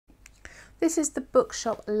This is the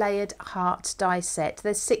Bookshop Layered Heart die set.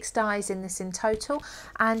 There's 6 dies in this in total,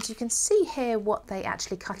 and you can see here what they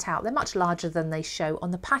actually cut out. They're much larger than they show on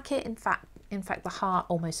the packet. In fact, the heart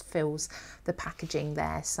almost fills the packaging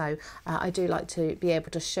there. So I do like to be able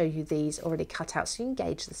to show you these already cut out so you can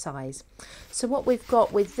gauge the size. So what we've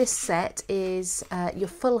got with this set is your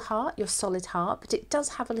full heart, your solid heart, but it does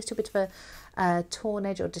have a little bit of a torn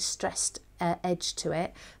edge or distressed edge to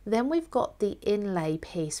it. Then we've got the inlay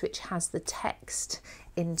piece which has the text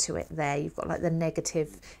into it there. You've got like the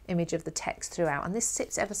negative image of the text throughout, and this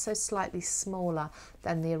sits ever so slightly smaller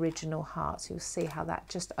than the original heart, so you'll see how that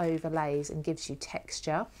just overlays and gives you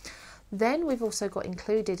texture. Then we've also got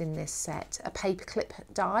included in this set a paperclip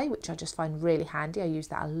die, which I just find really handy. I use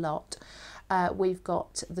that a lot. We've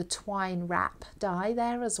got the twine wrap die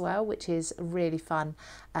there as well, which is really fun,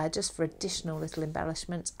 just for additional little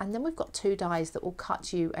embellishments. And then we've got 2 dies that will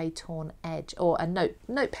cut you a torn edge or a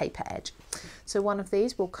note paper edge. So one of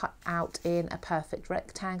these will cut out in a perfect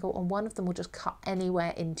rectangle, and one of them will just cut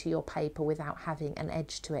anywhere into your paper without having an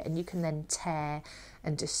edge to it, and you can then tear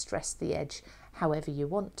and distress the edge however you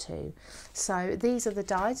want to. So these are the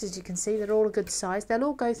dies. As you can see, they're all a good size. They'll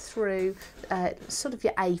all go through sort of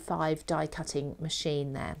your A5 die cutting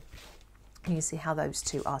machine there. You can see how those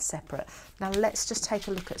 2 are separate. Now let's just take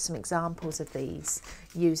a look at some examples of these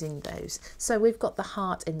using those. So we've got the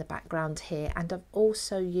heart in the background here, and I've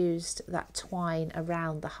also used that twine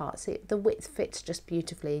around the heart. See, the width fits just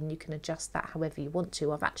beautifully, and you can adjust that however you want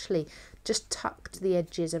to. I've actually just tucked the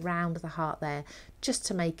edges around the heart there just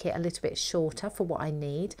to make it a little bit shorter for what I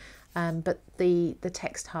need. But the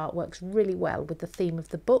text heart works really well with the theme of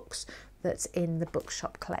the books that's in the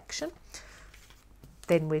Bookshop collection.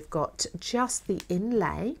 Then we've got just the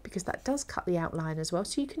inlay, because that does cut the outline as well,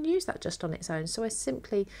 so you can use that just on its own. So I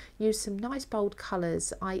simply used some nice bold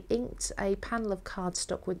colours. I inked a panel of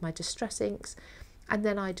cardstock with my distress inks, and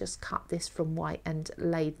then I just cut this from white and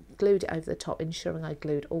glued it over the top, ensuring I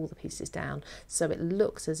glued all the pieces down so it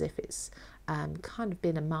looks as if it's kind of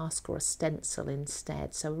been a mask or a stencil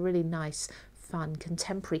instead. So a really nice, fun,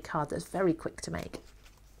 contemporary card that's very quick to make.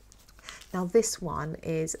 Now this one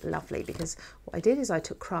is lovely because what I did is I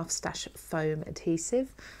took Craft Stash foam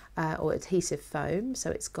adhesive or adhesive foam,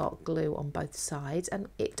 so it's got glue on both sides and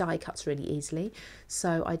it die cuts really easily.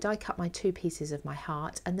 So I die cut my 2 pieces of my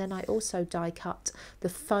heart, and then I also die cut the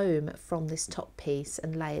foam from this top piece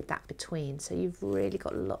and layered that between. So you've really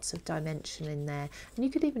got lots of dimension in there, and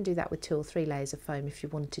you could even do that with 2 or 3 layers of foam if you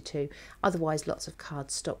wanted to. Otherwise, lots of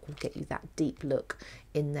cardstock will get you that deep look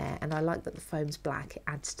in there, and I like that the foam's black. It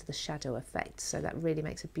adds to the shadow effect, so that really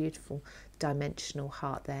makes a beautiful dimensional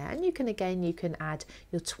heart there. And you can add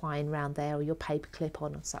your twine round there or your paper clip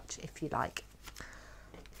on or such if you like.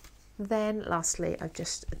 Then lastly, I've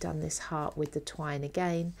just done this heart with the twine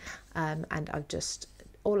again, and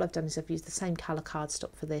all I've done is I've used the same colour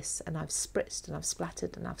cardstock for this, and I've spritzed and I've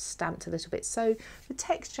splattered and I've stamped a little bit, so the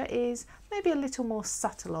texture is maybe a little more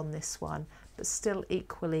subtle on this one, but still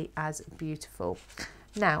equally as beautiful.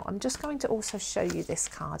 Now I'm just going to also show you this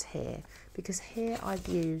card here, because here I've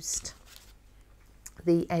used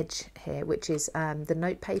the edge here, which is the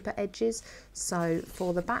note paper edges. So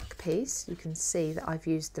for the back piece, you can see that I've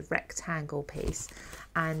used the rectangle piece,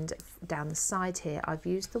 and down the side here I've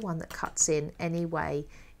used the one that cuts in anywhere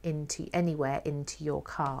into your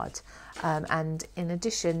card. And in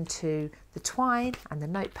addition to the twine and the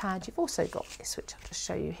notepad, you've also got this, which I'll just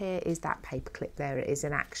show you here, is that paper clip. There it is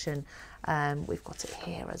in action. We've got it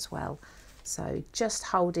here as well. So just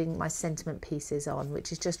holding my sentiment pieces on,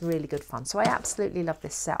 which is just really good fun. So I absolutely love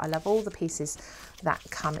this set. I love all the pieces that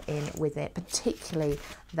come in with it, particularly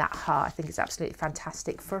that heart. I think it's absolutely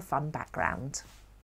fantastic for a fun background.